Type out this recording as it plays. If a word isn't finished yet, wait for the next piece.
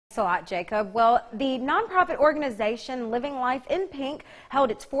Thanks a lot, Jacob. Well, the nonprofit organization Living Life in Pink held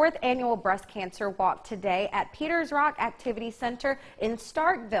its 4th annual breast cancer walk today at Peters Rock Activity Center in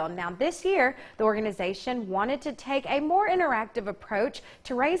Starkville. Now, this year, the organization wanted to take a more interactive approach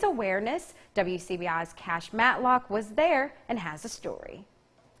to raise awareness. WCBI's Cash Matlock was there and has a story.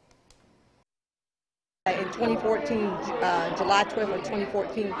 In 2014, July 12th of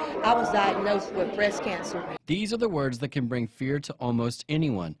 2014, I was diagnosed with breast cancer. These are the words that can bring fear to almost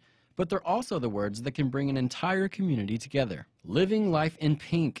anyone, but they're also the words that can bring an entire community together. Living Life in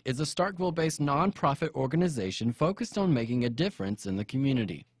Pink is a Starkville-based nonprofit organization focused on making a difference in the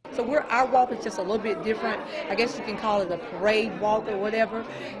community. So our walk is just a little bit different. I guess you can call it a parade walk or whatever.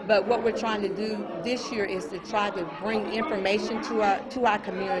 But what we're trying to do this year is to try to bring information to our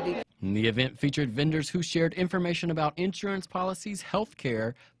community. The event featured vendors who shared information about insurance policies, health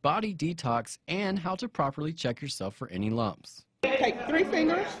care, body detox, and how to properly check yourself for any lumps. Take 3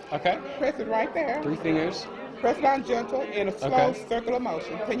 fingers. Okay. Press it right there. 3 fingers. Press down gentle in a slow circular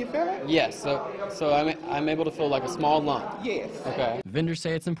motion. Can you feel it? Yes. So I'm able to feel like a small lump. Yes. Okay. Vendors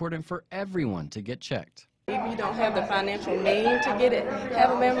say it's important for everyone to get checked. If you don't have the financial need to get it,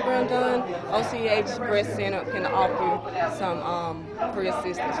 have a mammogram done, OCH Breast Center can offer some free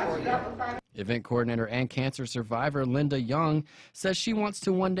assistance for you. Event coordinator and cancer survivor Linda Young says she wants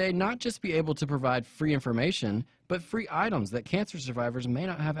to one day not just be able to provide free information, but free items that cancer survivors may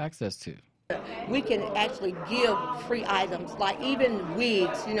not have access to. We can actually give free items, like even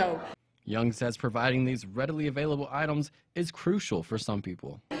wigs, you know. Young says providing these readily available items is crucial for some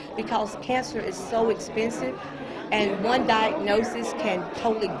people. Because cancer is so expensive, and one diagnosis can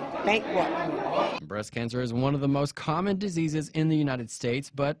totally bankrupt you. Breast cancer is one of the most common diseases in the United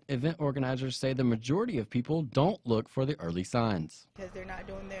States, but event organizers say the majority of people don't look for the early signs. Because they're not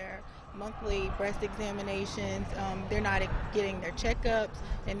doing their monthly breast examinations, they're not getting their checkups,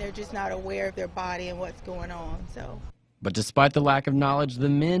 and they're just not aware of their body and what's going on. But despite the lack of knowledge, the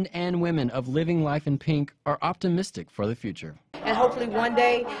men and women of Living Life in Pink are optimistic for the future. And hopefully one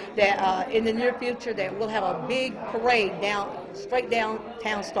day, that in the near future, that we'll have a big parade straight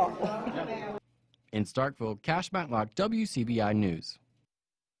downtown Starkville. In Starkville, Cash Matlock, WCBI News.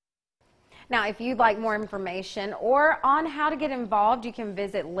 Now, if you'd like more information or on how to get involved, you can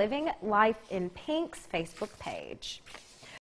visit Living Life in Pink's Facebook page.